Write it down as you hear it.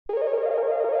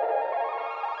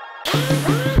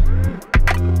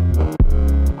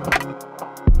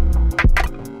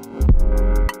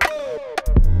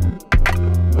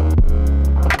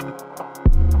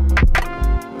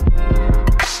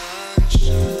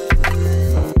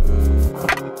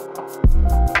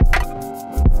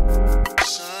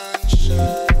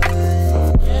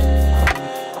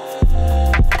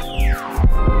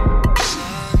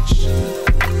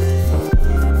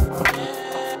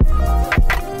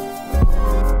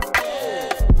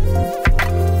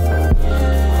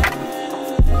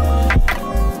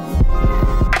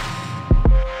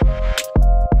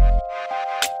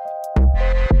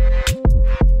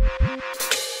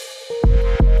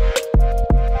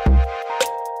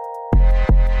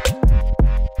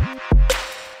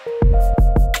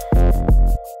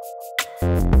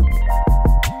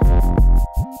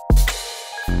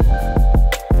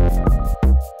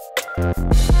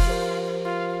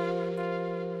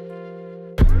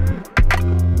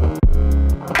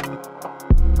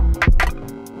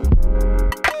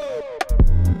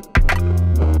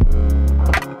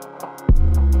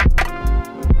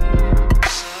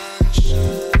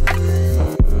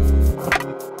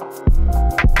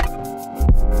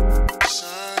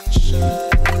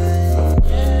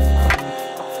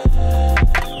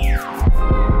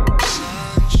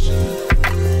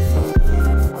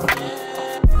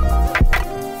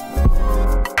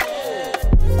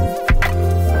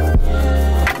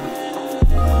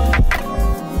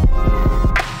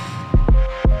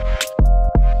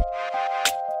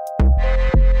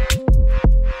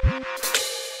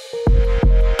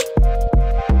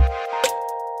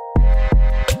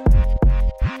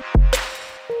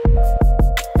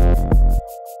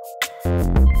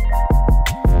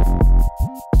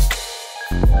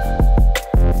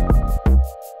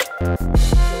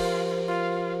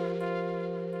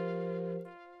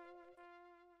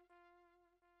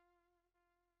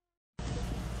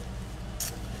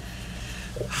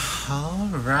All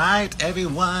right,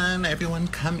 everyone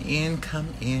come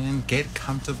in, get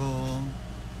comfortable.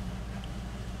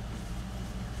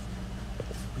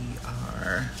 We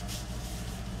are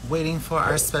waiting for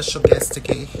our special guest to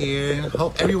get here.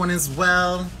 Hope everyone is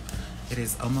well. It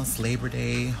is almost Labor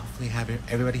Day. Hopefully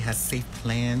everybody has safe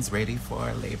plans ready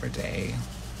for Labor Day.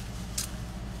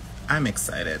 I'm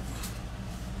excited.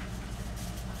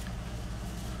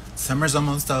 Summer's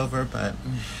almost over, but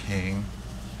hey,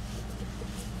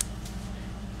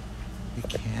 we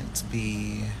can't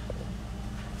be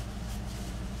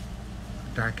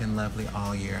dark and lovely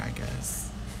all year, I guess.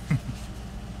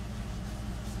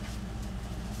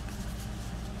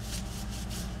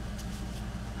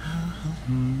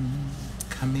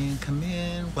 Come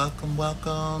in.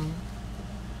 Welcome.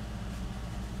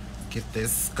 Get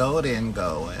this Skoden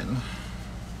going.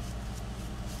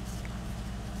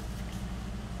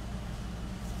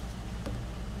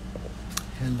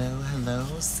 Hello.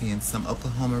 Seeing some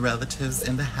Oklahoma relatives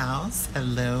in the house.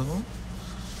 Hello.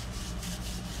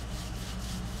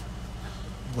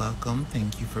 Welcome.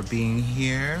 Thank you for being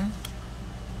here.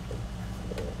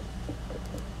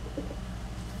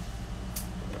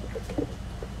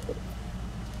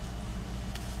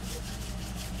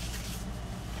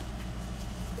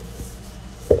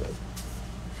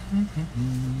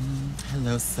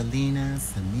 Hello, Selena,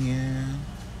 Samir.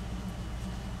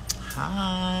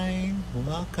 Hi,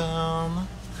 welcome.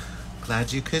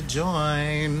 Glad you could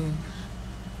join.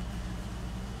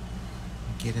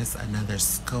 Get us another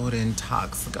Skoden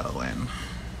talks going.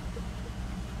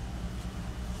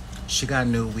 She got a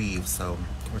new weave, so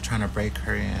we're trying to break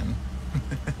her in.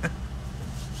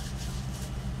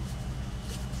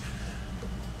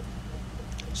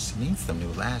 She needs some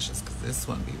new lashes because this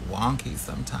one be wonky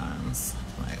sometimes.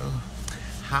 Like, oh.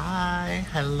 Hi,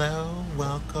 hello,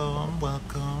 welcome.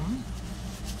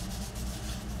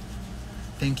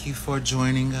 Thank you for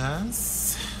joining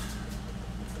us.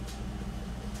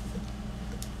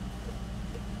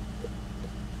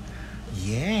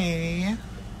 Yay.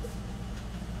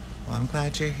 Well, I'm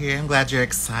glad you're here. I'm glad you're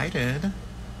excited.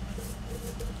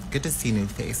 Good to see new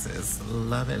faces.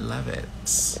 Love it.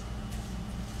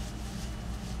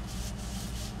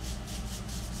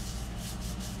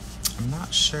 I'm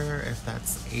not sure if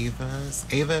that's Ava's.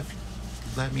 Ava,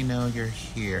 let me know you're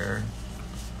here.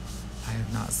 I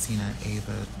have not seen an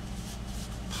Ava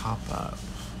pop up.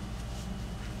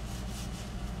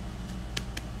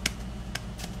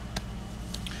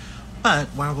 But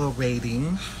while we're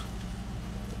waiting,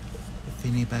 if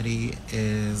anybody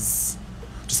is,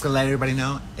 just gonna let everybody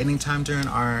know, anytime during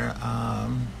our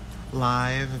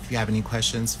live, if you have any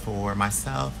questions for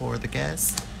myself or the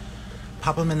guests,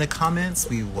 pop them in the comments.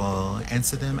 We will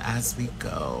answer them as we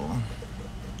go.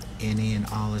 Any and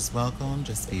all is welcome.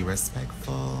 Just be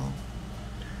respectful.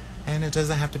 And it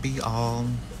doesn't have to be all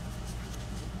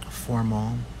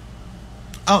formal.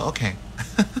 Oh, okay.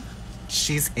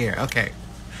 She's here. Okay.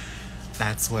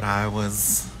 That's what I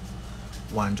was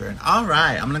wondering. All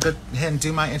right. I'm going to go ahead and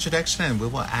do my introduction and we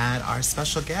will add our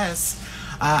special guest.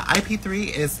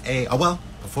 IP3 is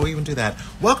before we even do that,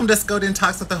 welcome to Skoden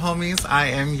Talks with the Homies. I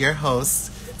am your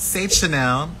host, Sage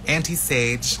Chanel, Auntie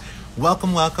Sage.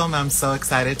 Welcome, welcome. I'm so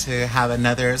excited to have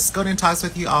another Skoden Talks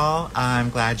with you all. I'm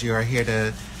glad you are here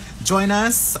to join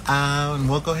us, and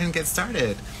we'll go ahead and get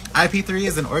started. IP3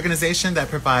 is an organization that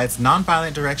provides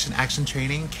nonviolent direction action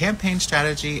training, campaign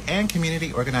strategy, and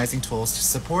community organizing tools to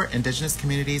support Indigenous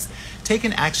communities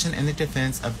taking action in the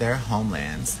defense of their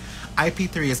homelands.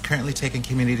 IP3 is currently taking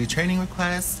community training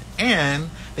requests, and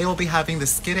they will be having the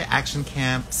Skoden Action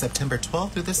Camp September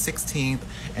 12th through the 16th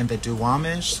in the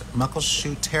Duwamish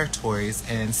Muckleshoot territories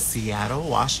in Seattle,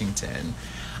 Washington.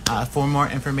 For more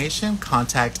information,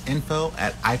 contact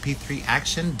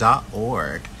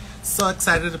info@ip3action.org. So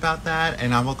excited about that,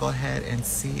 and I will go ahead and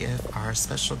see if our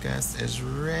special guest is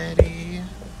ready.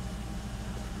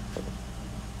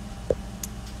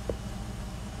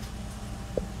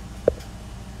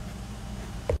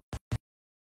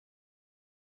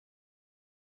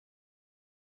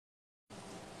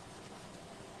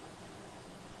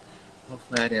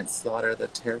 Hopefully I didn't slaughter the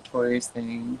territories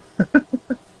thing.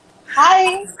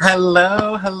 Hi.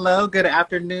 Hello, hello, good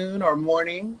afternoon or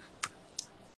morning.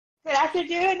 Good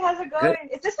afternoon. How's it Good going?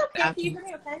 Is this okay? Can you afternoon. hear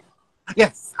me okay?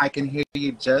 Yes, I can hear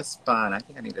you just fine. I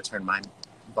think I need to turn my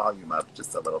volume up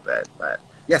just a little bit, but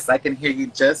yes, I can hear you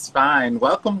just fine.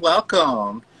 Welcome,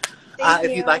 welcome. Thank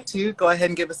If you'd you. like to, go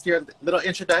ahead and give us your little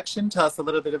introduction. Tell us a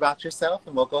little bit about yourself,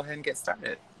 and we'll go ahead and get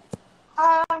started.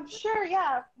 Sure,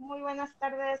 yeah. Muy buenas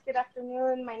tardes. Good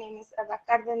afternoon. My name is Eva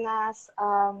Cardenas.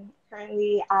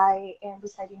 Currently, I am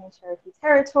residing in Cherokee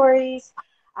territories.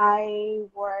 I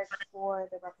work for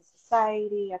the Ruckus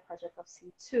Society, a project of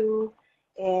C2,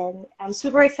 and I'm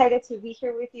super excited to be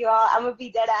here with you all. I'm gonna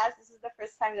be dead ass. This is the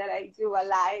first time that I do a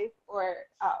live or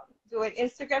do an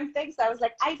Instagram thing, so I was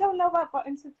like, I don't know what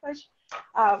button to push,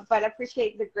 but I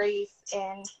appreciate the grace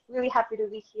and really happy to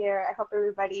be here. I hope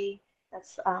everybody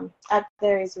that's out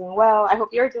there is doing well. I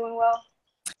hope you're doing well.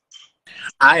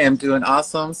 I am doing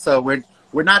awesome. So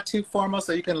we're not too formal,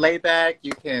 so you can lay back,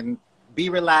 you can be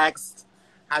relaxed,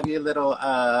 have your little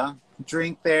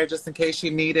drink there just in case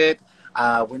you need it.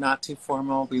 We're not too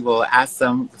formal. We will ask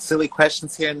some silly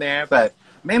questions here and there, but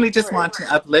mainly just Sure. want to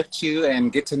uplift you and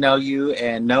get to know you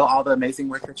and know all the amazing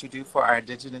work that you do for our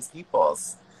Indigenous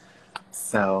peoples.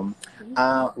 So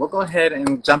we'll go ahead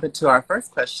and jump into our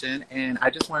first question. And I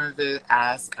just wanted to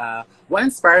ask, what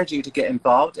inspired you to get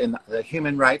involved in the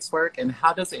human rights work, and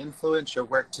how does it influence your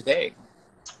work today?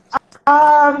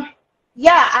 Um,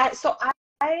 yeah, I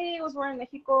was born in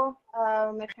Mexico.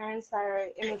 My parents are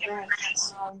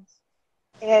immigrants.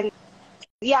 And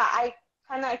yeah, I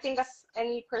think as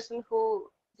any person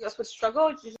who deals with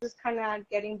struggle, just kind of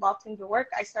get involved in the work.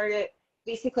 I started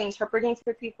basically interpreting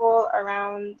for people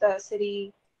around the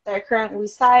city that I currently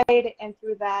reside, and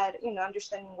through that,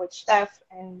 understanding witch stuff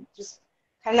and just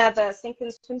kind of the sink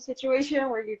and swim situation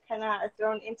where you kind of are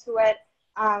thrown into it.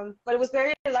 But it was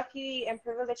very lucky and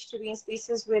privileged to be in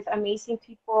spaces with amazing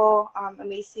people,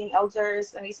 amazing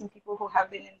elders, amazing people who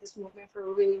have been in this movement for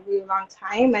a really, really long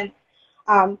time. And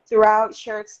throughout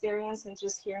share experience and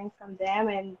just hearing from them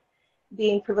and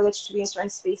being privileged to be in certain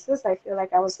spaces, I feel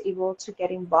like I was able to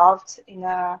get involved in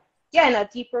a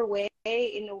deeper way,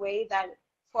 in a way that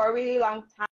for a really long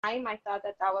time I thought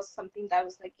that was something that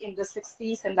was like in the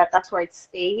 60s and that's where it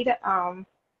stayed. And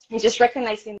just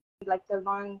recognizing like the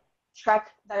long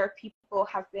track that our people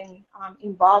have been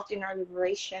involved in our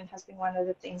liberation has been one of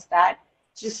the things that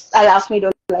just allows me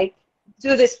to like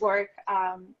do this work.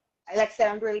 Like I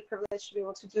said, I'm really privileged to be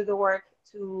able to do the work,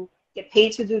 to get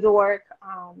paid to do the work,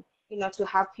 to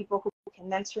have people who can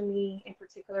mentor me in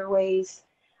particular ways,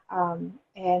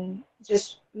 and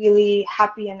just really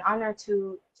happy and honored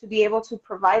to be able to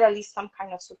provide at least some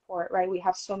kind of support, right? We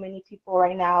have so many people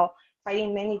right now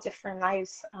fighting many different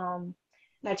lives,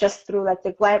 not just through like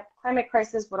the climate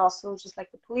crisis, but also just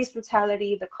like the police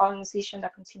brutality, the colonization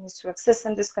that continues to exist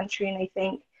in this country. And I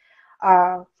think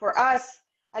for us,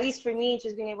 at least for me,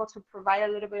 just being able to provide a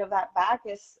little bit of that back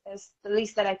is the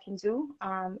least that I can do.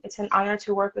 It's an honor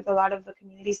to work with a lot of the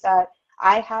communities that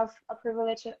I have a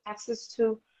privilege and access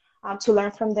to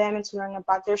learn from them and to learn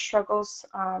about their struggles.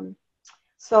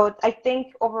 So I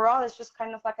think overall, it's just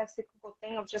kind of like a cyclical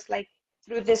thing of just like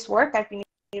through this work, I've been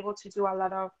able to do a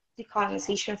lot of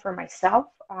decolonization for myself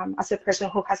as a person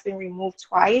who has been removed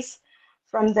twice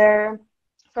from their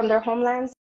from their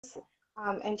homelands,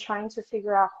 and trying to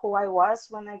figure out who I was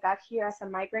when I got here as a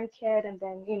migrant kid, and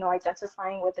then, you know,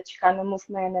 identifying with the Chicano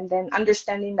movement, and then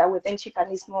understanding that within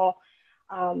Chicanismo,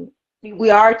 we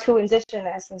are too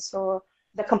indigenous, and so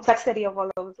the complexity of all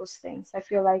of those things. I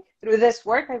feel like through this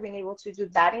work, I've been able to do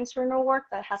that internal work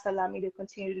that has allowed me to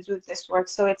continue to do this work.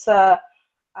 So it's a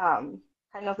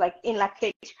kind of like in la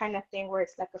cage kind of thing, where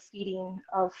it's like a feeding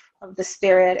of the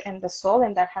spirit and the soul,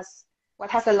 and that has what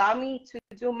has allowed me to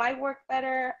do my work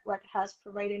better, what has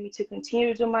provided me to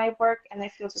continue to do my work, and I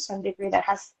feel to some degree that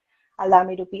has allowed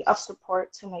me to be of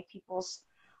support to my peoples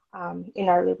in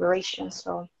our liberation.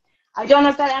 So I don't know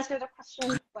if that answered the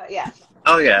question, but yeah.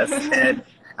 Oh, yes. And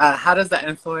how does that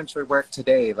influence your work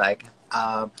today? Like,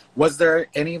 was there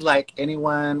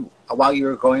anyone while you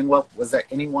were going, was there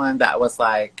anyone that was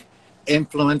like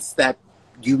influence that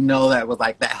that was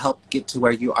like that helped get to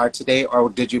where you are today? Or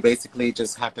did you basically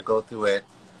just have to go through it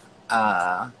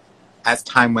as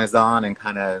time went on and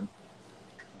kind of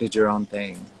did your own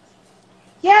thing?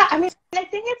 Yeah, I mean, I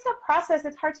think it's a process.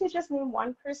 It's hard to just name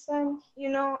one person. You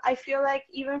know, I feel like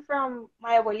even from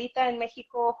my abuelita in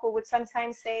Mexico, who would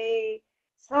sometimes say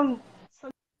some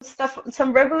stuff,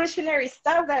 some revolutionary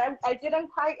stuff that I didn't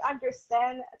quite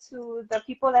understand, to the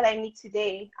people that I meet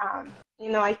today.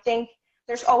 You know, I think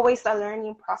there's always a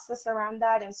learning process around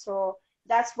that, and so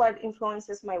that's what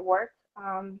influences my work.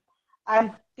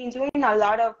 I've been doing a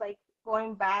lot of like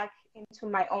going back into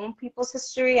my own people's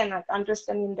history and like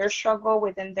understanding their struggle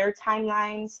within their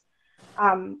timelines,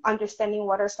 understanding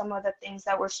what are some of the things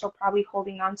that we're still probably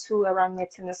holding on to around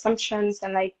myths and assumptions.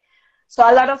 And like, so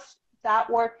a lot of that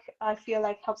work, I feel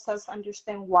like, helps us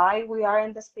understand why we are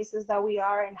in the spaces that we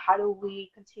are, and how do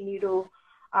we continue to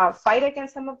fight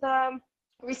against some of the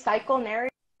recycled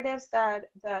narratives that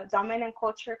the dominant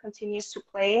culture continues to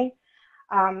play.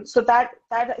 So that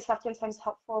is oftentimes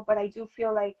helpful, but I do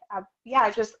feel like,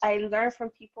 I learn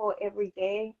from people every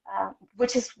day,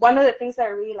 which is one of the things that I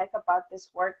really like about this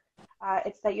work.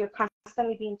 It's that you're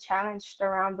constantly being challenged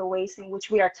around the ways in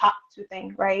which we are taught to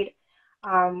think, right?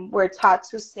 We're taught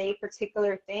to say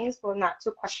particular things, but not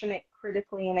to question it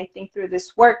critically. And I think through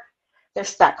this work,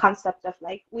 there's that concept of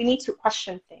like, we need to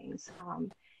question things.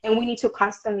 And we need to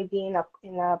constantly be in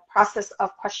a process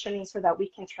of questioning so that we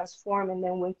can transform, and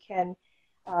then we can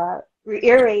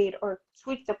reiterate or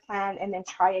tweak the plan and then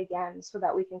try again so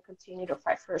that we can continue to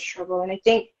fight for a struggle. And I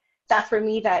think that for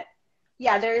me, that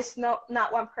there is not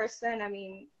one person. I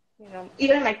mean, you know,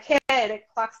 even my kid, it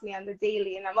clocks me on the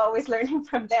daily, and I'm always learning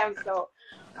from them. So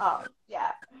you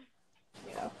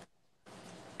know.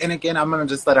 And again, I'm going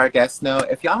to just let our guests know,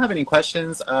 if y'all have any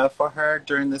questions for her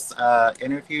during this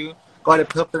interview, go ahead and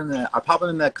pop them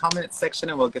in the comment section,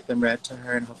 and we'll get them read to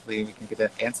her, and hopefully we can get an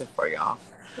answer for y'all.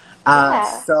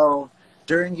 So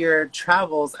during your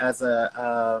travels as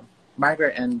a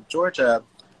migrant in Georgia,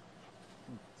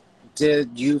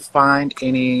 did you find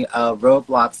any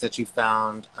roadblocks that you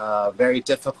found very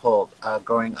difficult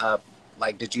growing up?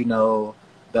 Like, did you know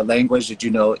the language? Did you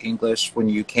know English when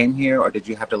you came here, or did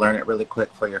you have to learn it really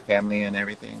quick for your family and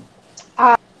everything?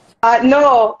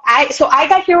 No, I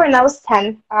got here when I was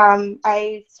 10.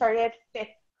 I started 5th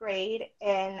grade,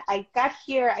 and I got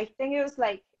here, I think it was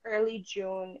like early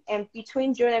June, and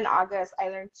between June and August, I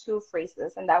learned 2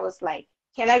 phrases, and that was like,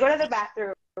 can I go to the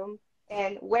bathroom?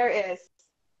 And where is,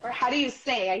 or how do you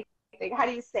say,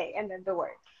 and then the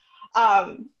word.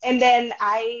 And then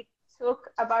I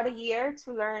took about a year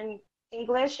to learn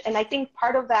English, and I think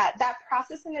part of that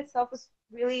process in itself was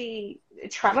really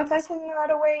traumatizing in a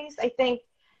lot of ways. I think,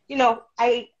 you know,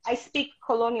 I speak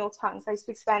colonial tongues. I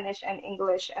speak Spanish and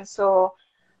English, and so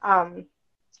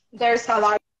there's a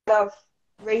lot of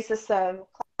racism,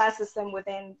 classism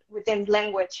within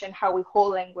language and how we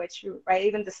hold language, right?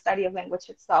 Even the study of language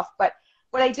itself. But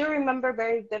what I do remember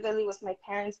very vividly was my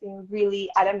parents being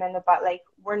really adamant about, like,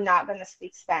 we're not going to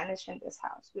speak Spanish in this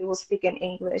house. We will speak in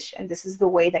English, and this is the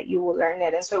way that you will learn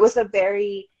it. And so it was a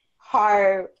very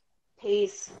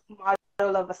hard-paced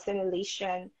model of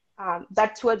assimilation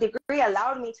that to a degree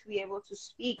allowed me to be able to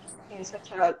speak in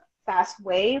such a fast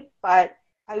way. But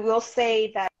I will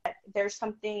say that there's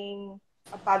something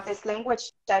about this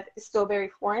language that is still very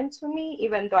foreign to me,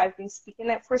 even though I've been speaking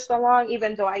it for so long,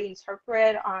 even though I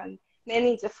interpret on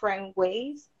many different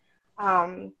ways.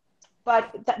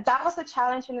 But that was a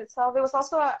challenge in itself. It was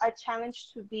also a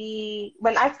challenge to be,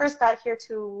 when I first got here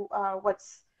to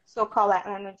what's so-called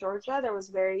Atlanta, Georgia, there was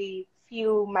very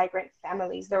few migrant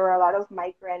families. There were a lot of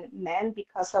migrant men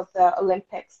because of the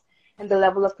Olympics and the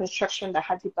level of construction that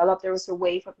had developed. There was a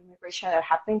wave of immigration that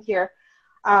happened here.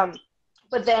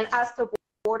 But then as the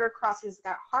border crossings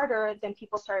got harder, then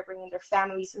people started bringing their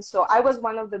families. And so I was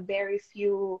one of the very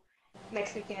few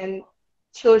Mexican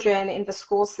children in the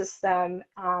school system,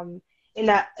 in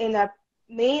a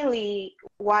mainly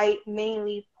white,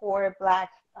 mainly poor Black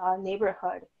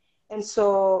neighborhood. And so,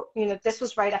 this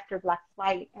was right after Black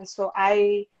Flight. And so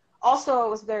I also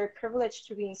was very privileged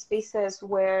to be in spaces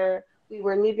where we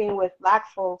were living with Black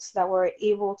folks that were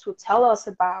able to tell us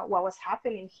about what was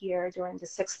happening here during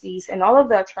the 60s and all of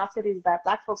the atrocities that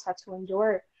Black folks had to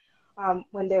endure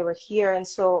when they were here. And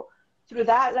so through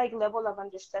that level of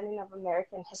understanding of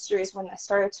American history is when I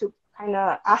started to kind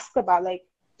of ask about,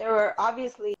 there were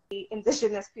obviously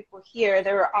indigenous people here.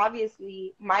 There were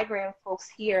obviously migrant folks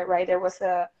here, right?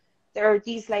 There are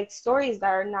these stories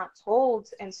that are not told.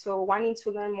 And so wanting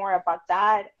to learn more about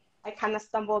that, I kind of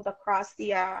stumbled across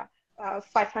the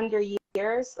 500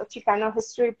 years of Chicano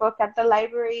history book at the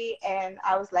library. And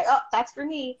I was like, oh, that's for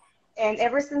me. And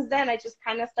ever since then, I just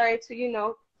kind of started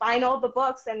to, find all the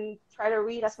books and try to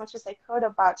read as much as I could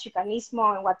about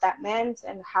Chicanismo and what that meant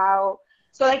and how.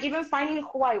 So even finding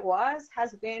who I was has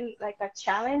been a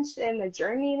challenge and a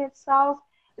journey in itself.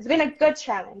 It's been a good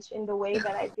challenge in the way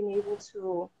that I've been able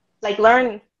to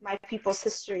learn my people's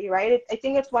history, right? I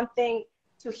think it's one thing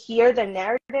to hear the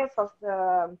narrative of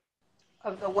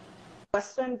the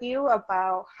Western view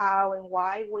about how and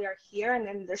why we are here, and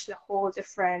then there's a whole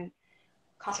different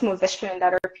cosmovision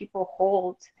that our people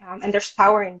hold, and there's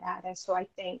power in that. And so I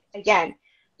think, again,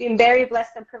 being very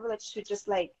blessed and privileged to just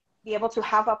be able to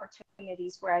have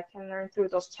opportunities where I can learn through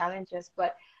those challenges.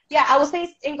 But yeah, I would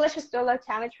say English is still a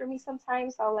challenge for me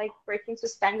sometimes. I'll break into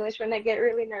Spanglish when I get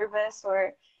really nervous,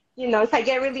 or if I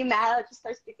get really mad, I'll just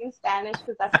start speaking Spanish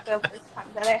because that's the first time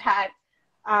that I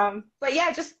had. But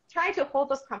yeah, just trying to hold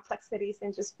those complexities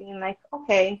and just being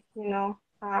okay,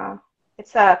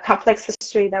 it's a complex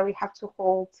history that we have to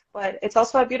hold, but it's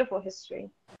also a beautiful history.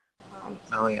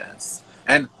 Oh, yes.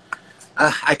 And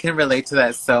I can relate to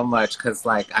that so much because,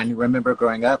 I remember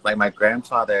growing up, my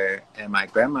grandfather and my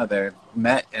grandmother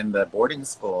met in the boarding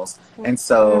schools. And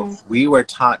so we were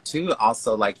taught, too,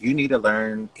 also, you need to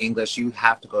learn English. You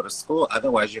have to go to school.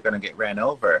 Otherwise, you're going to get ran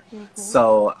over.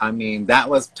 So, I mean, that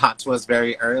was taught to us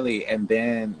very early. And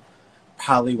then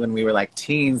probably when we were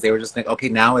teens, they were just okay,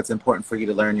 now it's important for you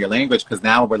to learn your language because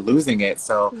now we're losing it.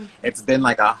 So it's been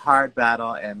a hard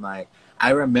battle. And I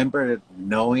remember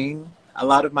knowing a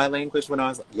lot of my language when I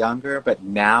was younger, but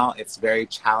now it's very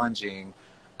challenging.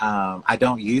 I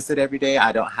don't use it every day.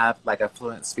 I don't have a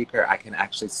fluent speaker I can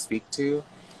actually speak to.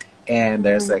 And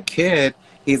there's a kid,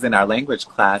 he's in our language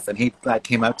class, and he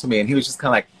came up to me and he was just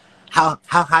kind of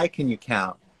how high can you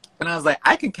count? And I was like,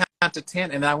 I can count to 10.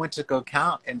 And then I went to go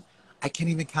count and I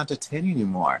can't even count to 10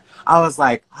 anymore. I was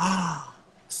like, oh.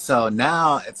 So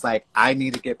now it's I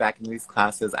need to get back into these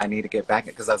classes. I need to get back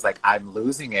because I was I'm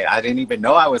losing it. I didn't even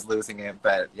know I was losing it.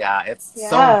 But yeah, it's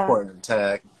so important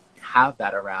to have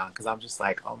that around because I'm just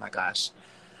oh my gosh,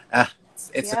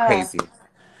 it's crazy.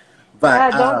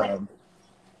 But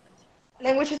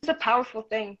language is a powerful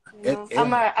thing.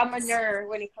 I'm a nerd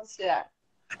when it comes to that.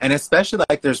 And especially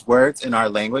there's words in our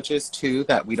languages too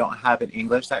that we don't have in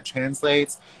English that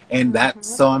translates, and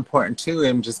that's so important too.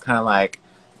 And just kind of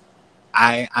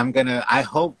I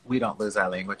hope we don't lose our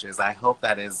languages. I hope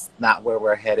that is not where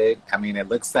we're headed. I mean, it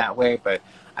looks that way, but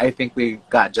I think we've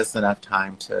got just enough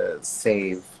time to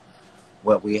save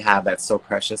what we have that's so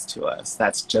precious to us.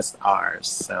 That's just ours.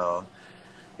 So,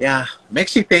 yeah,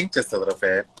 makes you think just a little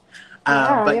bit.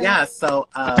 So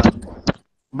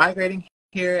migrating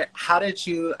here, how did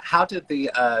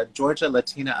the Georgia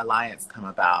Latino Alliance come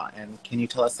about? And can you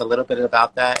tell us a little bit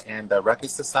about that and the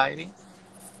Ruckus Society?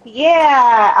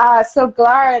 Yeah, so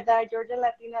GLAHR, the Georgia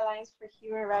Latino Alliance for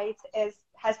Human Rights,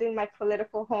 has been my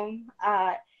political home.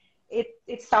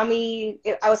 It saw me.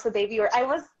 I was a baby, or I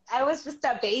was just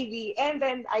a baby, and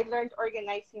then I learned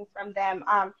organizing from them.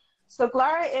 So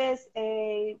GLAHR is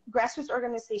a grassroots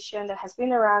organization that has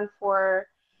been around for,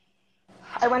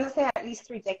 I want to say, at least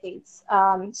 3 decades.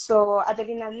 So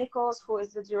Adelina Nichols, who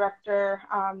is the director,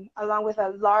 along with a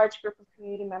large group of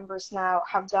community members now,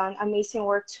 have done amazing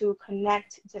work to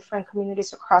connect different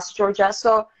communities across Georgia.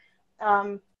 So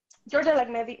Georgia, like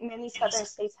many southern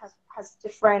states, has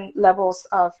different levels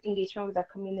of engagement with the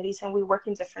communities, and we work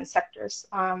in different sectors.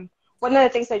 One of the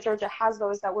things that Georgia has, though,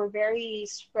 is that we're very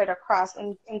spread across,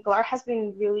 and GLAHR has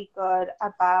been really good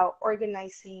about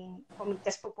organizing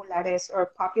comités populares, or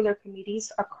popular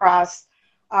committees, across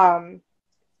the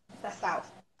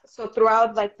South. So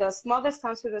throughout the smallest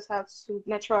towns to the South, to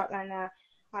Metro Atlanta,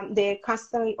 they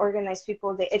constantly organize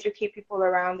people, they educate people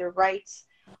around their rights.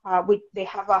 They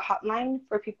have a hotline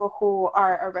for people who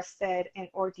are arrested and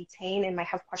or detained and might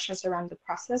have questions around the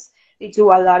process. They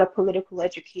do a lot of political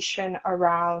education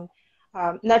around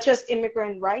not just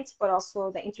immigrant rights, but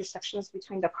also the intersections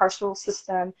between the carceral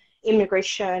system,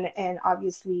 immigration, and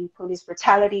obviously police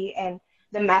brutality and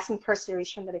the mass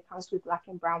incarceration that it comes with Black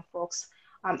and brown folks,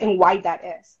 and why that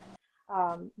is.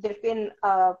 They've been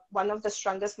one of the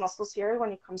strongest muscles here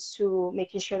when it comes to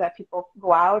making sure that people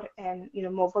go out and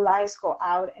mobilize, go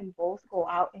out and vote, go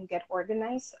out and get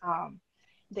organized.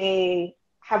 They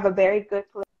have a very good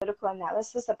political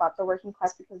analysis about the working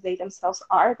class because they themselves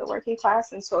are the working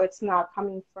class, and so it's not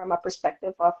coming from a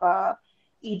perspective of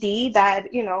ED that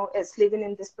is living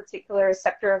in this particular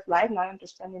sector of life, not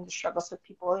understanding the struggles of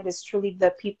people. It is truly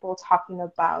the people talking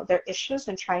about their issues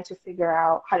and trying to figure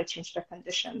out how to change their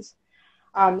conditions.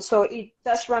 So it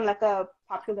does run like a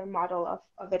popular model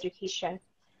of education.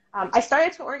 I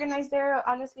started to organize there,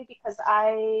 honestly, because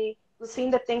I was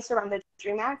seeing the things around the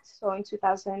DREAM Act. So in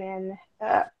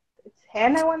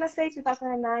 2010, I want to say,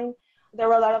 2009, there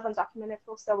were a lot of undocumented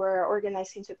folks that were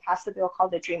organizing to pass a bill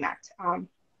called the DREAM Act.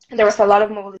 And there was a lot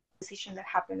of mobilization that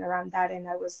happened around that. And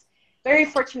I was very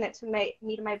fortunate to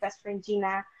meet my best friend,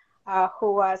 Gina,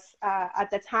 who was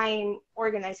at the time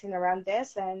organizing around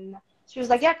this. And she was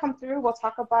like, yeah, come through, we'll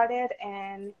talk about it.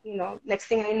 And, next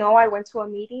thing I know, I went to a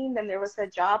meeting, then there was a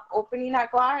job opening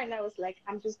at GLAHR, and I was like,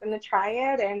 I'm just going to try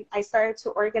it. And I started to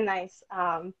organize.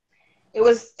 It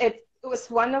was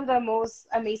one of the most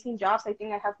amazing jobs. I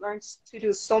think I have learned to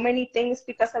do so many things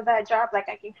because of that job. Like,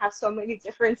 I can have so many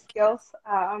different skills.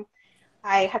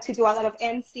 I had to do a lot of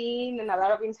emceeing and a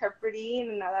lot of interpreting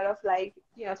and a lot of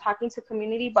talking to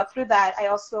community. But through that, I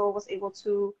also was able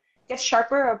to get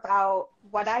sharper about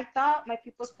what I thought my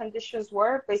people's conditions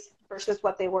were versus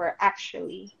what they were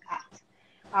actually at.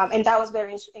 And that was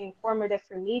very informative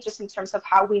for me, just in terms of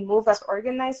how we move as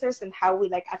organizers and how we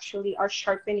actually are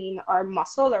sharpening our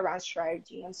muscle around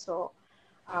strategy. And so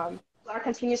GLAHR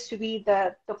continues to be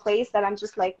the place that I'm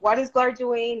just like, what is GLAHR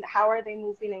doing? How are they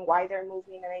moving and why they're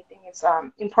moving? And I think it's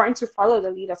important to follow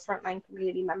the lead of frontline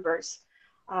community members.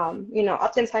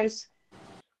 Oftentimes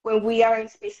when we are in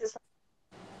spaces,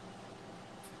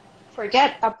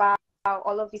 forget about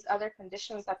all of these other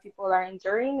conditions that people are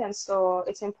enduring. And so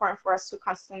it's important for us to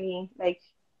constantly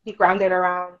be grounded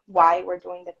around why we're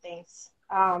doing the things.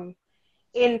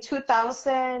 In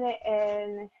 2000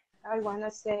 and I want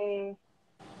to say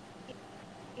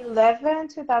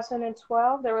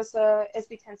 2012, there was a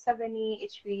SB 1070,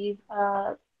 HB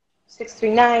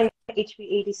 639, HB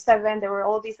 87. There were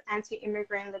all these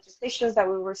anti-immigrant legislations that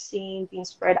we were seeing being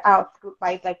spread out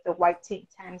by the white think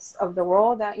tanks of the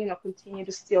world that continue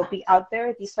to still be out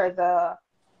there. These are the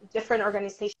different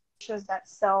organizations that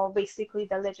sell basically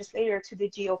the legislator to the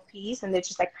GOPs, and they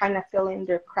just kind of fill in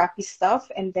their crappy stuff,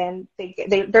 and then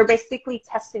they're basically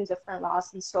testing different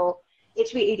laws. And so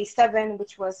HB 87,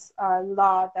 which was a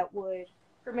law that would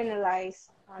criminalize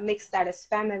mixed status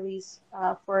families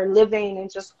for living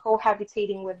and just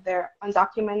cohabitating with their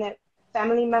undocumented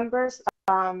family members.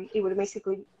 It would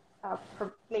basically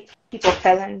make people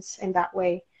felons in that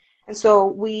way. And so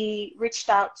we reached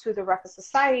out to the Ruckus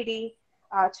Society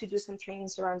to do some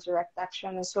trainings around direct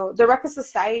action. And so the Ruckus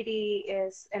Society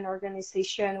is an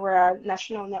organization. We're a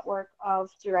national network of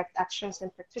direct actions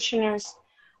and practitioners,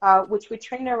 which we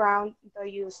train around the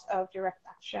use of direct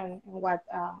action and what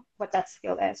that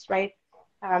skill is, right?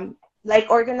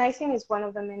 Organizing is one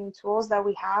of the many tools that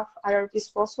we have at our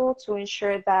disposal to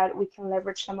ensure that we can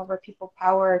leverage some of our people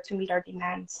power to meet our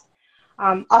demands.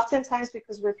 Oftentimes,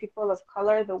 because we're people of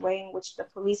color, the way in which the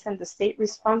police and the state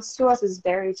responds to us is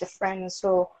very different. And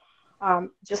so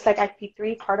just like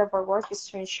IP3, part of our work is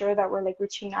to ensure that we're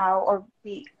reaching out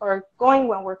or going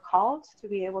when we're called to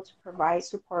be able to provide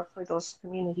support for those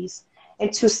communities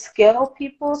and to scale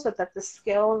people so that the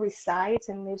skill resides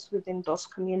and lives within those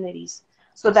communities,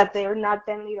 so that they're not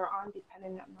then later on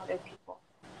dependent on other people.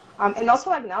 And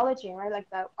also acknowledging, right,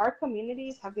 that our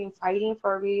communities have been fighting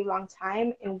for a really long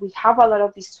time, and we have a lot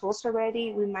of these tools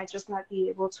already. We might just not be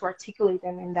able to articulate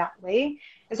them in that way.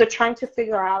 And so trying to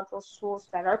figure out those tools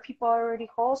that our people already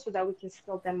hold so that we can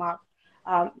scale them up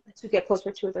to get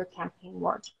closer to their campaign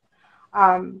work.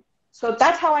 So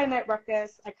that's how I met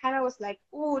Ruckus. I kind of was like,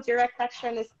 ooh, direct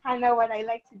action is kind of what I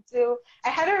like to do. I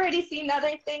had already seen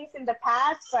other things in the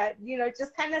past, but,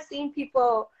 just kind of seeing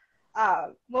people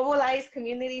mobilize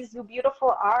communities, do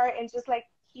beautiful art, and just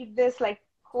keep this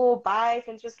cool vibe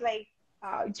and just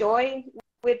joy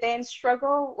within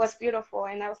struggle was beautiful.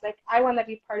 And I was like, I want to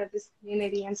be part of this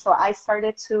community. And so I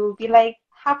started to be like,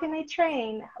 how can I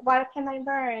train? What can I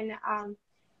learn?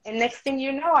 And next thing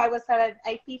you know, I was at an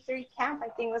IP3 camp. I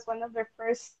think it was one of their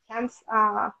first camps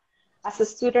as a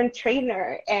student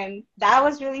trainer. And that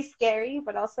was really scary,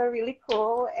 but also really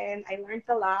cool. And I learned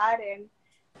a lot. And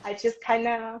I just kind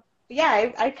of,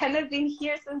 yeah, I kind of been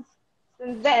here since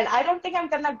then. I don't think I'm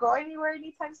going to go anywhere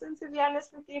anytime soon, to be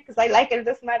honest with you, because I like el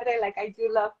desmadre. Like, I do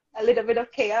love a little bit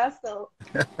of chaos. So,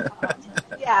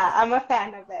 yeah, I'm a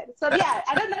fan of it. So, yeah,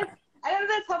 I don't know if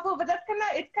that's helpful, but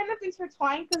it's kind of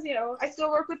intertwined because, you know, I still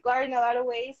work with GLAHR in a lot of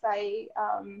ways. I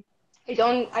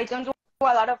don't do a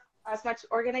lot of as much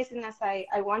organizing as I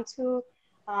want to.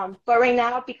 But right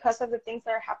now, because of the things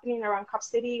that are happening around Cop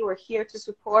City, we're here to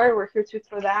support, we're here to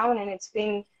throw down, and it's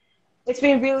been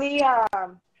really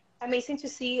amazing to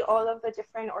see all of the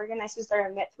different organizers that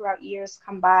I've met throughout years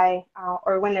come by,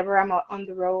 or whenever I'm out on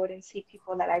the road and see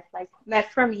people that I've like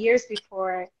met from years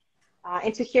before.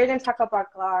 And to hear them talk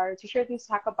about GLAHR, to hear them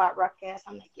talk about Ruckus,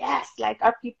 I'm like, yes, like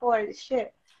our people are the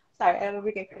shit. Sorry, I don't know if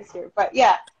we can curse here, but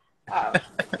yeah,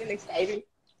 it's been exciting.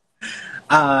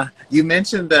 You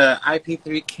mentioned the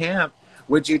IP3 camp.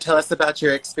 Would you tell us about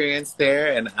your experience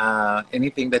there and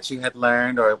anything that you had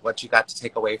learned or what you got to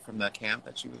take away from the camp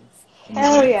that you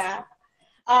Hell went? yeah.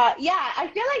 Yeah, I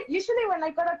feel like usually when I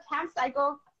go to camps, I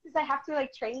go because I have to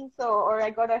like train, or I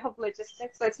go to help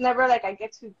logistics. So it's never like I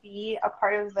get to be a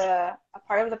part of the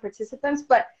participants.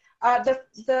 But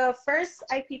the first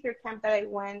IP3 camp that I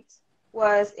went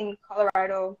was in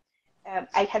Colorado.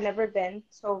 I had never been,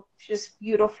 so just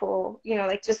beautiful. You know,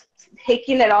 like just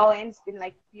taking it all in, it's been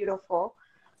like beautiful.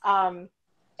 And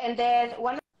then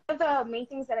one of the main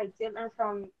things that I did learn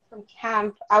from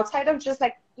camp, outside of just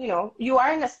like, you know, you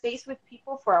are in a space with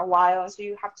people for a while, so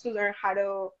you have to learn how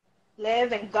to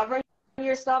live and govern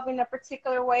yourself in a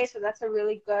particular way. So that's a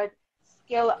really good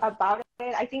skill about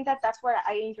it. I think that that's what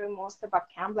I enjoy most about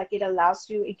camp. Like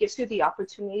it gives you the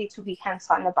opportunity to be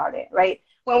hands-on about it, right?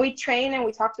 When we train and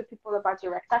we talk to people about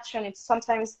direct action,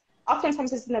 oftentimes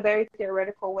it's in a very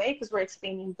theoretical way because we're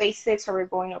explaining basics or we're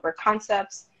going over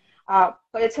concepts. But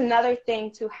it's another thing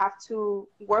to have to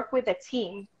work with a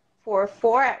team for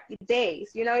 4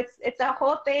 days. You know, it's a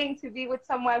whole thing to be with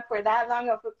someone for that long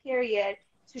of a period,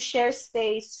 to share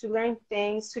space, to learn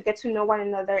things, to get to know one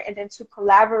another, and then to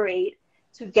collaborate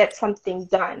to get something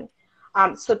done.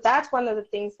 So that's one of the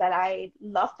things that I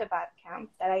loved about camp,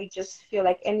 that I just feel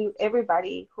like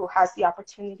everybody who has the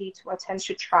opportunity to attend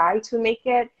should try to make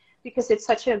it, because it's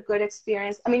such a good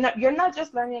experience. I mean, you're not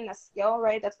just learning a skill,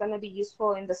 right, that's going to be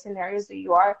useful in the scenarios that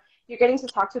you are. You're getting to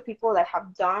talk to people that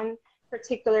have done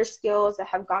particular skills, that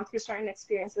have gone through certain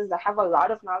experiences, that have a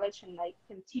lot of knowledge and like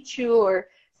can teach you or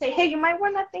say, hey, you might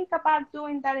want to think about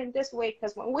doing that in this way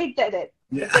because when we did it,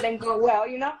 it didn't go well,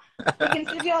 you know? It can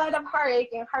save you a lot of heartache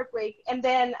and heartbreak. And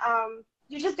then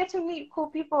you just get to meet cool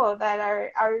people that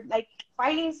are like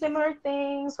fighting similar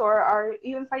things or are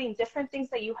even fighting different things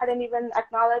that you hadn't even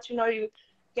acknowledged. You know, you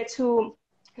get to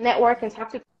network and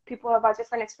talk to people about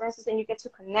different experiences, and you get to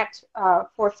connect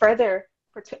for further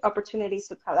opportunities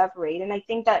to collaborate. And I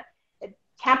think that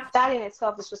camp, that in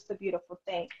itself is just a beautiful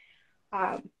thing.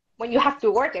 When you have to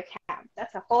work at camp,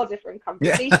 that's a whole different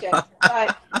conversation.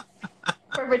 But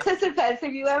for participants,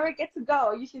 if you ever get to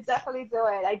go, you should definitely do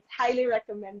it. I highly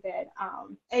recommend it.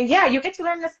 And yeah, you get to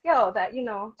learn the skill that, you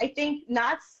know, I think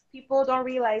knots, people don't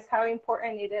realize how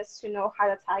important it is to know how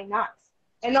to tie knots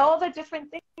and all the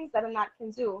different things that a knot can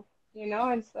do, you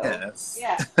know? And so, Yes.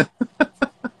 yeah.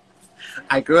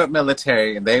 I grew up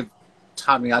military and they've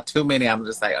taught me too many. I'm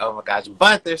just like, oh my gosh,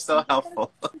 but they're so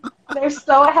helpful. They're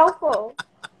so helpful.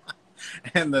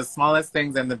 And the smallest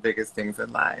things and the biggest things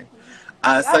in life.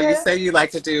 Yeah, So you yeah. say you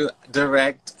like to do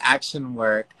direct action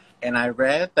work, and I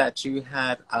read that you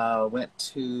had went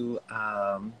to,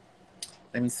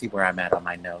 let me see where I'm at on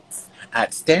my notes,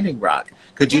 at Standing Rock.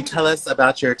 Could you tell us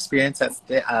about your experience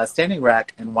at Standing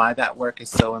Rock and why that work is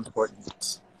so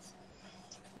important?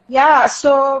 Yeah,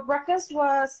 so Ruckus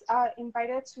was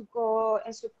invited to go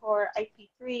and support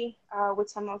IP3 with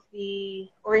some of the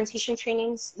orientation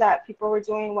trainings that people were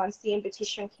doing once the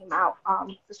invitation came out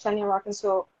for Standing Rock. And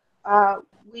so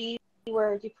we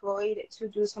were deployed to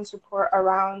do some support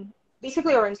around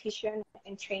basically orientation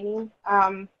and training.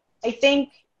 I think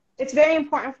it's very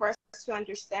important for us to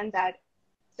understand that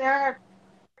there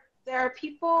are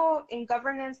people in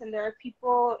governance and there are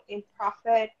people in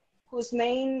profit whose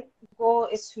main goal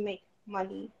is to make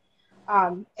money.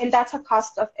 And that's a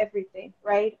cost of everything,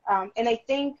 right? And I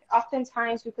think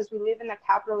oftentimes, because we live in a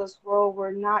capitalist world,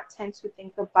 we're not tend to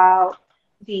think about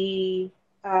the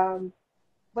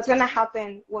what's going to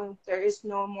happen when there is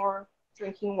no more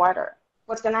drinking water.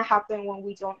 What's going to happen when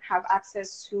we don't have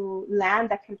access to land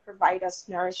that can provide us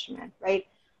nourishment, right?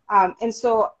 And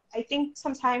so I think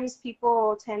sometimes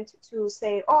people tend to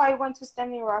say, oh, I went to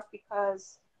Standing Rock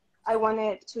because I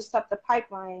wanted to stop the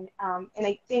pipeline. And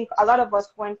I think a lot of us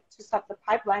went to stop the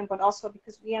pipeline, but also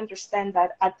because we understand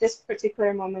that at this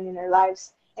particular moment in our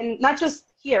lives, and not just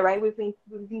here, right? We've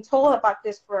been told about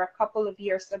this for a couple of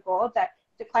years ago, that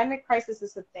the climate crisis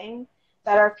is a thing,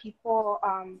 that our people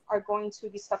are going to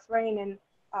be suffering. And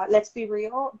let's be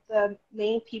real, the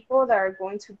main people that are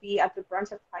going to be at the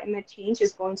brunt of climate change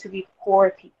is going to be poor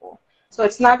people. So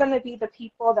it's not going to be the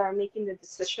people that are making the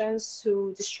decisions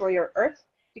to destroy our earth,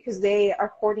 because they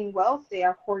are hoarding wealth, they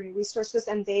are hoarding resources,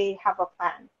 and they have a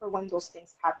plan for when those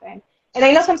things happen. And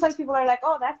I know sometimes people are like,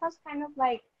 oh, that sounds kind of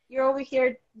like you're over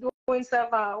here doing some,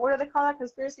 what do they call it,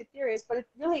 conspiracy theories, but it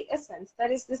really isn't.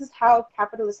 This is how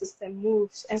capitalist system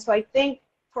moves. And so I think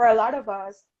for a lot of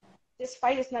us, this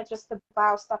fight is not just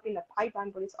about stopping the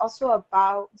pipeline, but it's also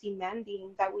about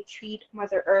demanding that we treat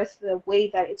Mother Earth the way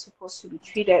that it's supposed to be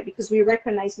treated, because we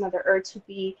recognize Mother Earth to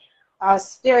be a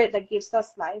spirit that gives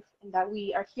us life, and that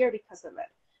we are here because of it.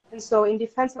 And so in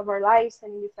defense of our lives,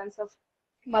 and in defense of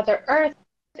Mother Earth,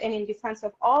 and in defense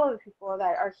of all of the people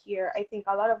that are here, I think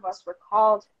a lot of us were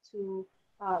called to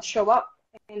show up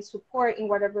and support in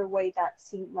whatever way that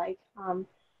seemed like.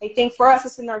 I think for us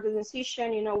as an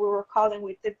organization, we were called and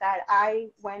we did that. I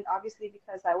went obviously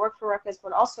because I work for Ruckus,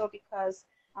 but also because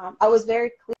I was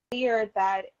very clear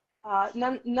that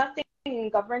nothing in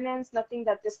governance, nothing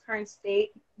that this current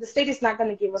state, the state is not going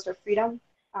to give us our freedom.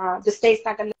 The state's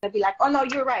not going to be like, oh, no,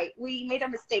 you're right, we made a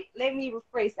mistake. Let me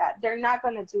rephrase that. They're not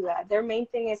going to do that. Their main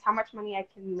thing is how much money I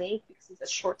can make, because it's a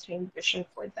short-term vision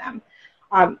for them.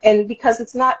 And because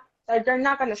they're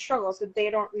not going to struggle, so they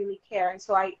don't really care. And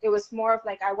so it was more of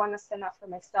like, I want to stand up for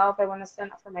myself. I want to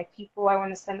stand up for my people. I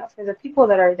want to stand up for the people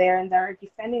that are there and that are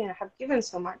defending and have given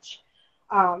so much.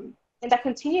 And that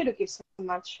continue to give so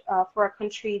much for a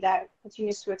country that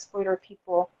continues to exploit our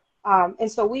people. And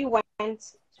so we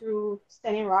went through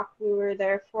Standing Rock. We were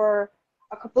there for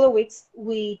a couple of weeks.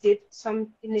 We did some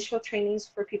initial trainings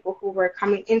for people who were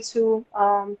coming into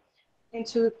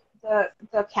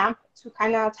the camp, to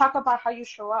kind of talk about how you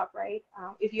show up, right?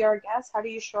 If you're a guest, how do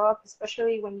you show up,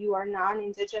 especially when you are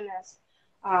non-Indigenous,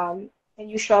 and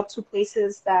you show up to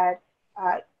places that,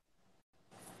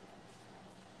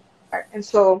 and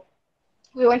so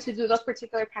we went to do those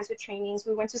particular kinds of trainings.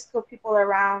 We went to skill people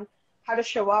around how to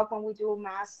show up when we do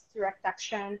mass direct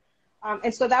action.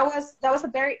 And so that was a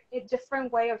very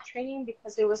different way of training,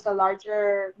 because it was a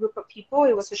larger group of people.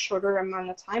 It was a shorter amount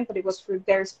of time, but it was for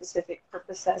very specific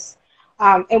purposes.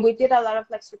 And we did a lot of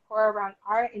support around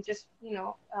art, and just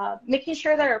making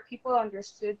sure that our people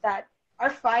understood that our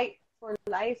fight for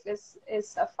life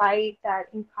is a fight that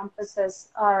encompasses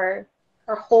our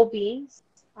whole beings.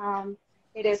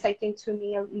 It is, I think, to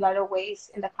me, a lot of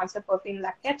ways in the concept of in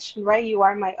la ketch, right? You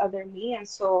are my other me. And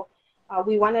so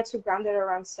we wanted to ground it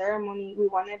around ceremony. We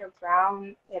wanted to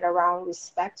ground it around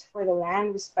respect for the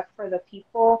land, respect for the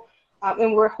people.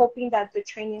 And we're hoping that the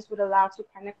trainings would allow to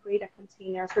kind of create a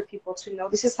container for people to know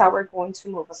this is how we're going to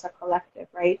move as a collective,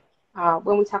 right?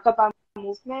 When we talk about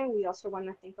movement, we also want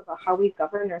to think about how we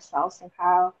govern ourselves and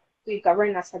how we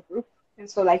govern as a group. And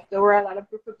so there were a lot of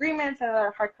group agreements and a lot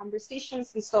of hard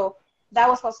conversations. And so that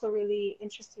was also really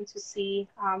interesting to see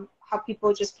how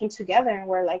people just came together and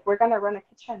were like, we're going to run a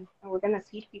kitchen and we're going to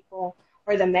feed people,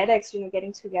 or the medics,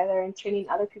 getting together and training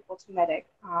other people to medic.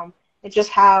 It's just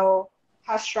how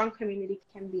strong community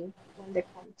can be when they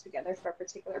come together for a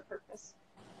particular purpose.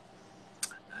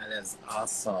 That is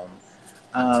awesome.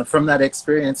 From that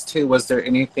experience too, was there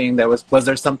anything was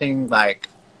there something like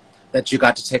that you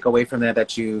got to take away from there,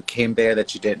 that you came there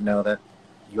that you didn't know that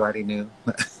you already knew?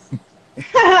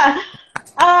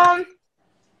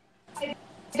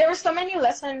 There were so many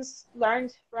lessons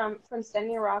learned from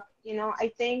Standing Rock.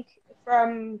 I think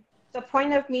from the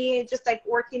point of me just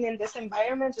working in this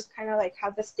environment, just kind of how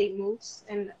the state moves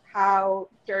and how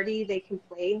dirty they can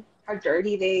play, how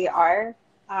dirty they are,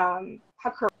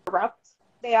 how corrupt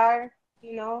they are.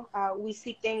 We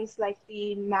see things like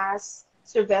the mass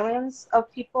surveillance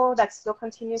of people that still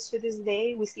continues to this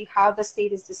day. We see how the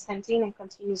state is dissenting and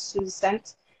continues to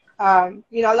dissent. A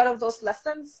lot of those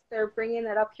lessons, they're bringing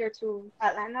it up here to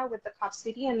Atlanta with the Cop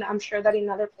City, and I'm sure that in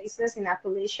other places in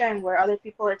Appalachia and where other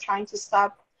people are trying to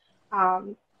stop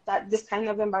this kind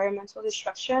of environmental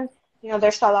destruction,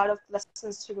 there's a lot of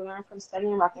lessons to learn from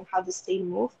Standing Rock and how the state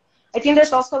moves. I think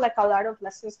there's also a lot of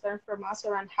lessons learned from us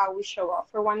around how we show up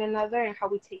for one another and how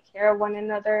we take care of one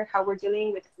another, how we're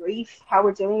dealing with grief, how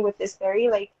we're dealing with this very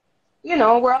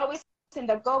we're always in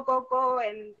the go,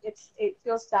 and it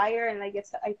feels dire, and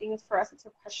I think for us it's a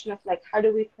question of how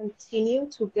do we continue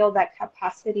to build that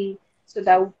capacity so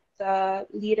that the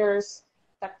leaders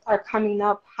that are coming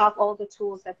up have all the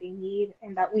tools that they need,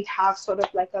 and that we have sort of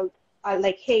like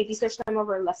like, hey, these are some of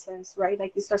our lessons, right?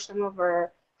 Like these are some of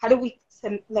our, how do we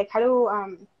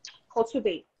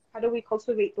cultivate, how do we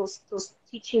cultivate those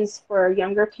teachings for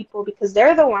younger people, because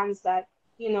they're the ones that,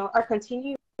 you know, are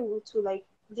continuing to like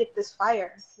lit this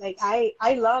fire. Like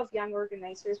I love young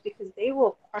organizers because they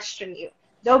will question you.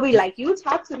 They'll be like, you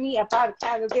talk to me about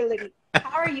accountability.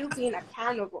 How are you being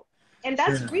accountable? And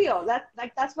that's real.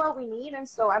 That's what we need. And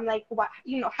so I'm like, what,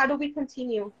 you know, how do we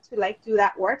continue to like do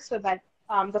that work so that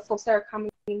the folks that are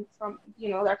coming from, you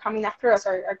know, they're coming after us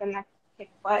are gonna kick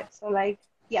butt. So like,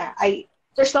 yeah,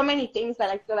 there's so many things that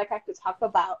I feel like I could talk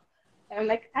about. And I'm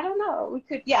like, I don't know. We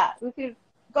could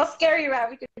go scary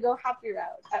route. We could go happy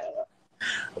route. I don't know.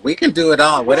 We can do it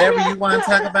all. Whatever you want to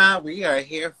talk about, we are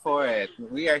here for it.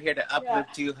 We are here to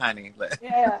uplift you, honey.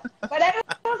 Yeah. But I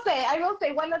will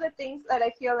say one of the things that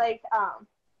I feel like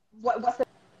what was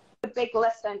a big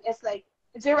lesson is like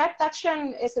direct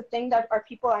action is a thing that our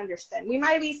people understand. We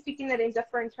might be speaking it in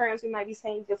different terms. We might be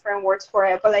saying different words for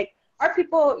it, but like our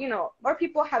people, you know, our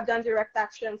people have done direct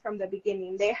action from the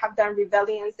beginning. They have done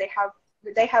rebellions. They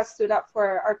have stood up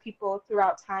for our people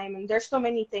throughout time. And there's so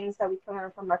many things that we can learn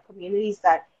from our communities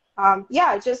that,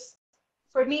 just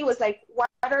for me was like, what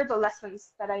are the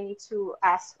lessons that I need to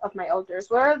ask of my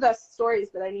elders? What are the stories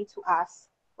that I need to ask?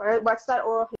 What's that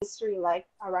oral history like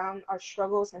around our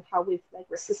struggles and how we've like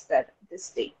resisted this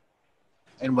state?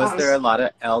 And was there a lot of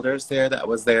elders there that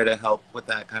was there to help with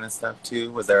that kind of stuff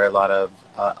too? Was there a lot of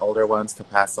older ones to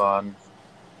pass on?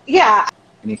 Yeah,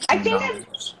 I think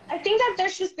that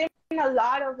there's just been a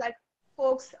lot of like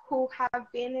folks who have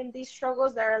been in these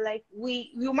struggles that are like,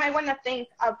 you might want to think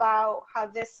about how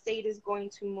this state is going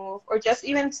to move, or just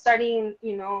even studying,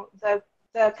 you know, the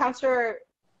counter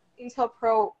intel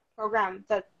program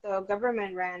that the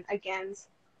government ran against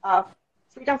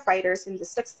freedom fighters in the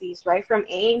 60s, right? From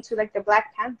AIM to like the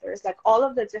Black Panthers, like all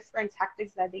of the different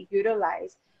tactics that they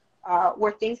utilized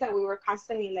were things that we were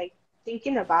constantly like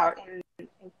thinking about and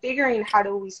figuring how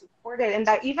do we support it. And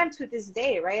that even to this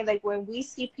day, right? Like when we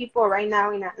see people right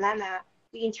now in Atlanta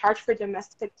being charged for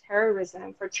domestic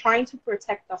terrorism, for trying to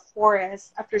protect the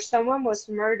forest after someone was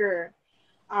murdered,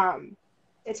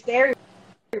 it's very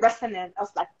resonant of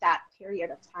like that period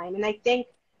of time. And I think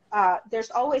there's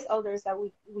always elders that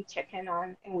we check in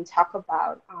on and we talk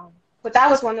about. But that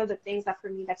was one of the things that for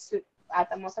me that stood out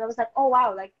the most. I was like, oh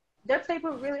wow, like their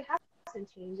playbook really hasn't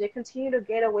changed. They continue to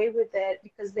get away with it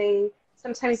because they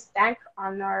sometimes bank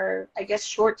on our, I guess,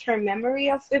 short-term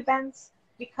memory of events,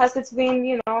 because it's been,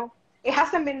 you know, it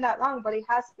hasn't been that long, but it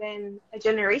has been a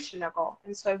generation ago.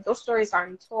 And so if those stories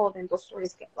aren't told, then those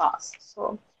stories get lost.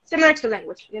 So similar to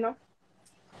language, you know?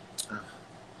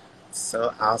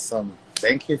 So awesome.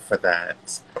 Thank you for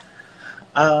that.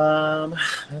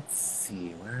 Let's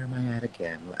see, where am I at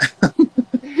again?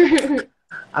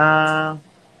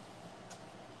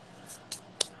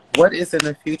 What is in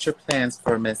the future plans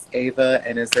for Miss Eva,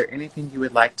 and is there anything you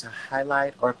would like to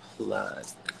highlight or plug?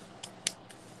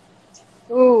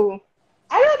 Ooh,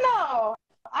 I don't know.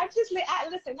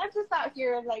 Listen, I'm just out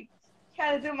here like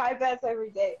trying to do my best every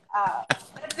day.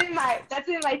 That's been my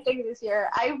thing this year.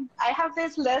 I have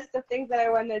this list of things that I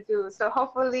want to do. So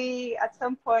hopefully at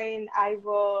some point I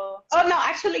will. Oh no,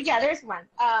 actually, yeah, there's one.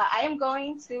 I am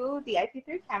going to the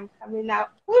IP3 camp coming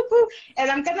out. Woo woo, and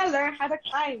I'm gonna learn how to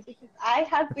climb because I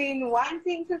have been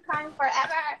wanting to climb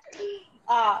forever.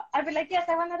 I'd be like, yes,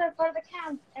 I wanted to go to the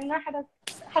camp and learn how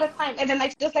to climb, and then I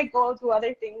just like go do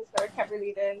other things that are camp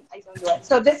related. I don't do it.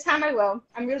 So this time I will.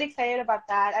 I'm really excited about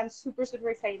that. I'm super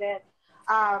excited.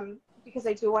 Because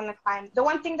I do want to climb. The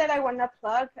one thing that I want to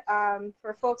plug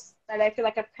for folks that I feel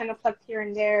like I've kind of plugged here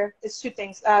and there is two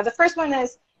things. The first one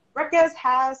is Ruckus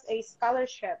has a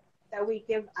scholarship that we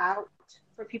give out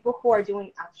for people who are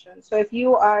doing action. So if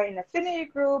you are an affinity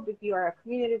group, if you are a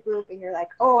community group and you're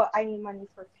like, oh, I need money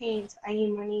for paint, I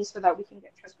need money so that we can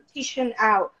get transportation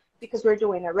out because we're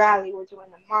doing a rally, we're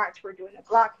doing a march, we're doing a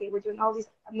blockade, we're doing all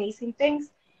these amazing things,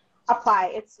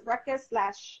 apply. It's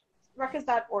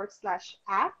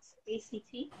ruckus.org/act,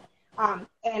 ACT,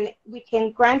 and we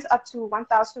can grant up to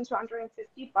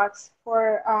 $1,250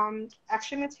 for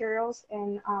action materials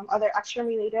and other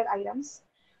action-related items.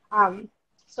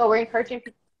 So we're encouraging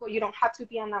people, you don't have to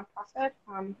be a nonprofit,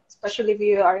 especially if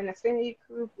you are an affinity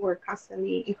group, we're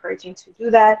constantly encouraging to do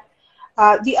that.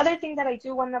 The other thing that I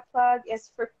do want to plug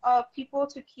is for people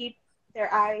to keep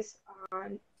their eyes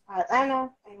on Atlanta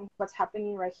and what's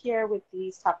happening right here with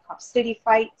the Stop Cop City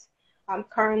fight.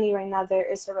 Currently, right now, there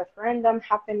is a referendum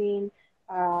happening.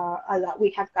 We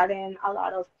have gotten a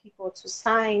lot of people to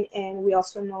sign, and we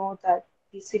also know that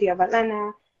the city of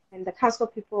Atlanta and the council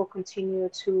people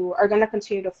are going to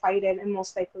continue to fight it, and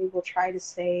most likely will try to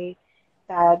say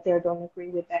that they don't agree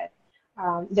with it.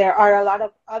 There are a lot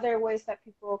of other ways that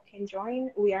people can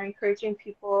join. We are encouraging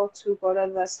people to go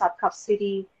to the Stop Cop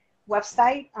City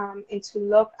website and to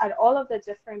look at all of the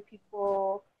different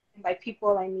people, and by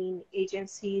people I mean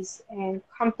agencies and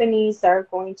companies that are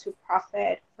going to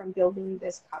profit from building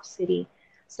this cop city.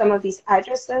 Some of these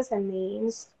addresses and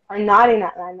names are not in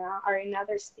Atlanta, are in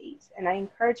other states. And I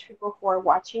encourage people who are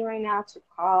watching right now to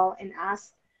call and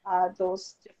ask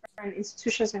those different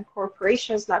institutions and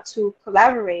corporations not to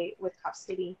collaborate with Cop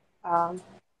City.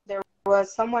 There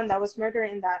was someone that was murdered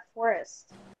in that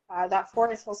forest. That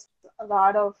forest hosts a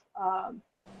lot of,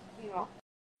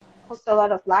 hosts a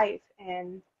lot of life,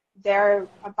 and they're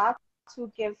about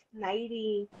to give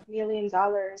 $90 million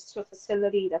to a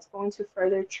facility that's going to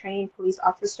further train police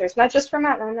officers, not just from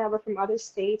Atlanta, but from other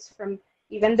states, from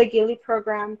even the GLAHR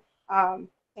program.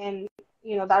 And,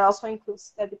 that also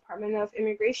includes the Department of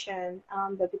Immigration,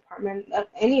 the Department of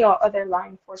any other law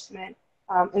enforcement.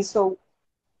 And so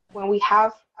when we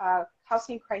have a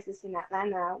housing crisis in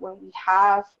Atlanta, when we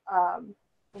have an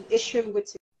issue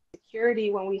with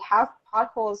security, when we have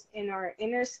potholes in our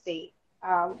interstate,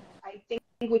 I think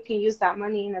we can use that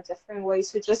money in a different way.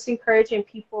 So just encouraging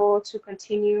people to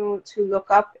continue to look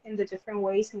up in the different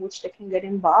ways in which they can get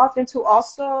involved, and to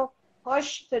also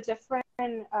push the different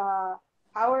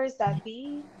powers that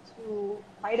be to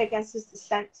fight against this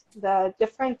dissent. The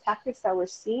different tactics that we're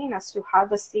seeing as to how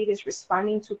the state is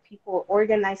responding to people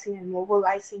organizing and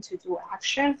mobilizing to do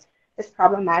action is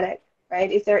problematic,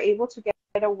 right? If they're able to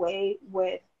get away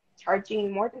with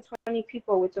charging more than 20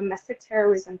 people with domestic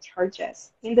terrorism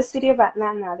charges in the city of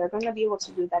Atlanta, they're going to be able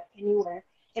to do that anywhere.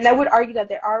 And I would argue that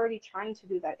they're already trying to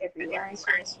do that everywhere. And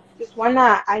so just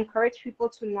I encourage people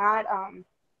to not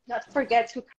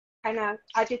forget to kind of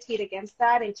agitate against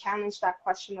that and challenge that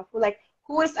question of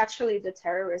who is actually the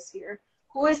terrorists here?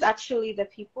 Who is actually the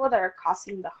people that are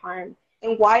causing the harm?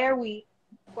 And why are we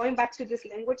going back to this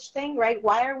language thing, right?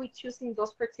 Why are we choosing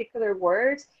those particular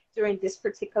words during this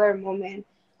particular moment?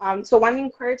 So I want to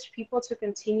encourage people to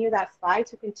continue that fight,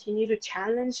 to continue to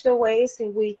challenge the ways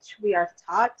in which we are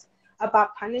taught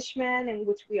about punishment, in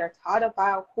which we are taught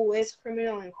about who is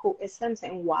criminal and who isn't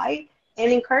and why,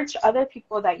 and encourage other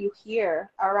people that you hear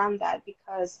around that,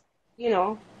 because,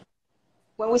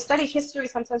 when we study history,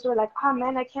 sometimes we're like, oh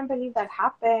man, I can't believe that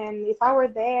happened. If I were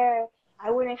there, I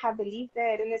wouldn't have believed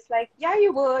it. And it's like, yeah,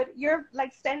 you would. You're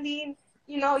like sending,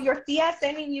 your tia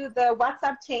sending you the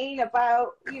WhatsApp chain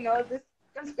about, this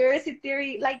conspiracy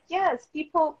theory. Like, yes,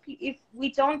 people, if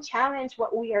we don't challenge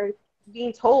what we are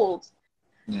being told,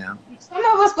 yeah, some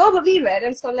of us will believe it.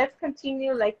 And so let's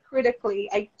continue critically.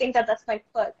 I think that's my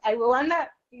foot. I will want to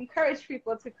encourage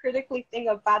people to critically think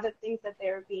about the things that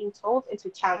they're being told and to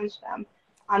challenge them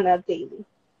on a daily.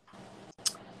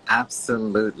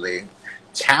 Absolutely.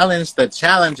 Challenge the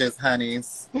challenges,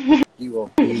 honeys.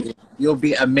 You'll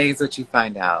be amazed what you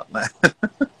find out.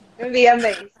 You'll be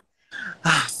amazed.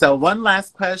 So one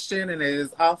last question, and it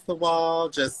is off the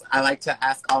wall. I like to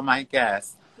ask all my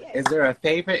guests, is there a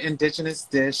favorite indigenous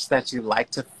dish that you like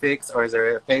to fix, or is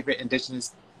there a favorite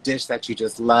indigenous dish that you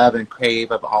just love and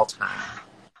crave of all time?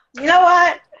 You know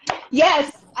what?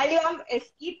 Yes, I love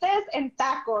esquites and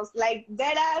tacos, like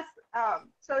deadass.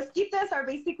 So esquites are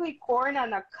basically corn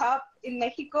on a cup. In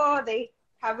Mexico, they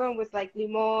have them with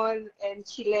limon and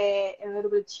chile and a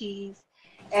little bit of cheese,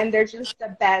 and they're just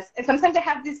the best. And sometimes they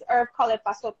have this herb called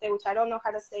epazote, which I don't know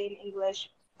how to say in English,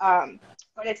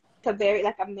 but it's a very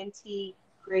a minty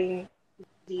green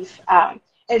leaf.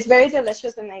 It's very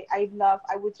delicious, and I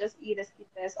would just eat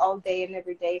esquites all day and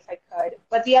every day if I could.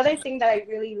 But the other thing that I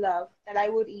really love, that I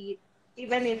would eat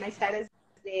even in my saddest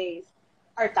days,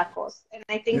 are tacos. And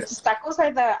I think tacos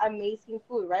are the amazing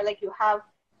food, right? You have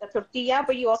the tortilla,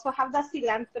 but you also have the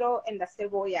cilantro and the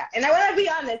cebolla. And I want to be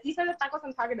honest, these are the tacos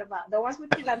I'm talking about, the ones with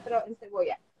cilantro and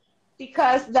cebolla.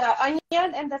 Because the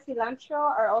onion and the cilantro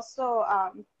are also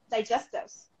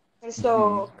digestives. And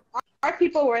so our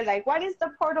people were like, what is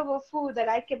the portable food that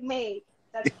I could make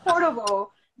that's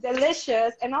portable,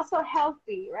 delicious, and also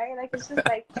healthy, right? It's just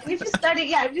if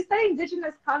you study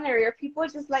indigenous culinary, or people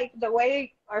just the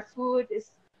way our food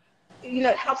is,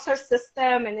 it helps our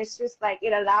system, and it's just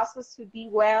it allows us to be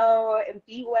well and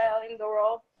be well in the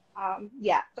world.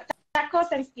 But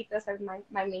tacos and esquites are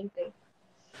my main thing.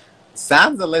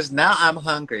 Sounds delicious. Now I'm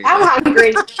hungry. I'm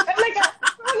hungry.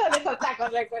 I'm some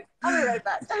tacos quick. I'll be right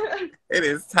back. It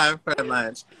is time for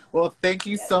lunch. Well, thank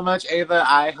you so much, Eva.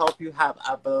 I hope you have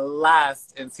a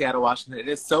blast in Seattle, Washington. It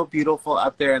is so beautiful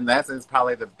up there, and that is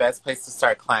probably the best place to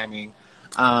start climbing.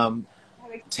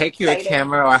 take you a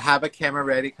camera or have a camera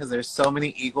ready because there's so many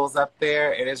eagles up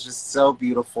there. It is just so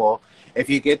beautiful. If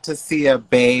you get to see a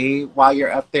bay while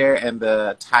you're up there and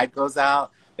the tide goes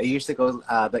out, they usually go.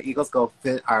 The eagles go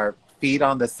feed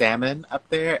on the salmon up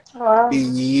there. Wow.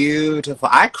 Beautiful.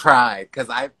 I cried because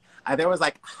there was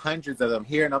like hundreds of them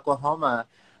here in Oklahoma.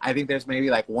 I think there's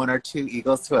maybe like 1 or 2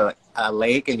 eagles to a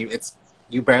lake, and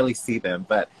you barely see them.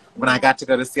 But when I got to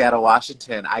go to Seattle,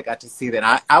 Washington, I got to see them.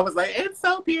 I was like, it's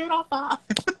so beautiful. Oh,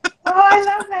 I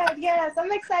love it. Yes,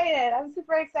 I'm excited. I'm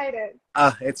super excited.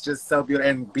 It's just so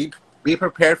beautiful. And be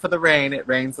prepared for the rain. It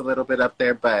rains a little bit up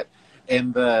there, but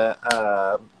in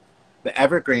the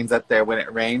evergreens up there, when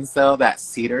it rains, though, that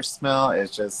cedar smell is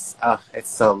just, it's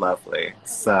so lovely.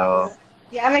 So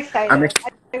yeah, I'm excited.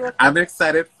 I'm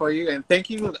excited for you, and thank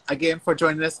you again for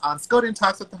joining us on Skoden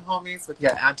Talks with the Homies with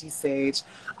your Auntie Sage.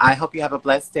 I hope you have a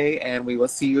blessed day, and we will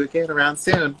see you again around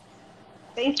soon.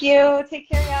 Thank you. Take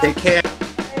care, y'all. Take care.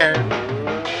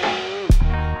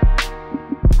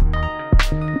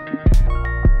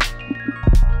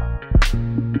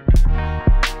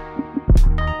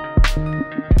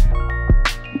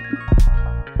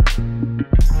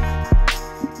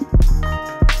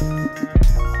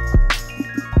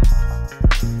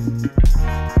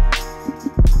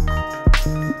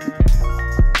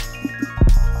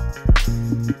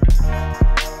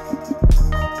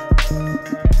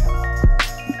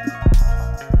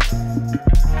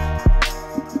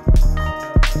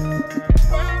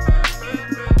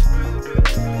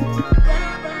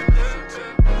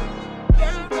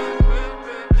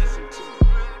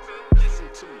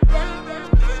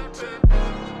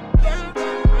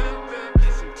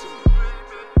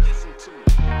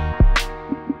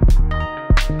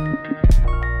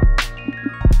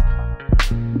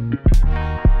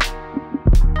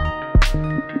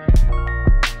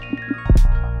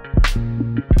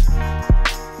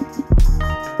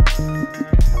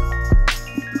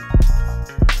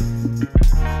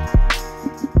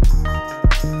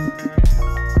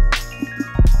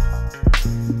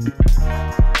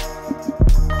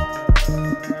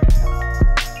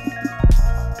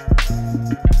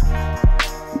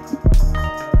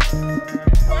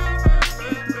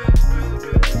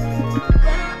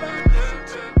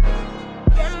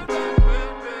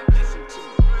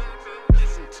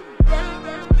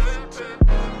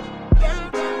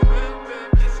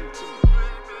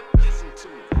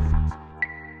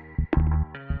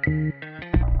 Thank you.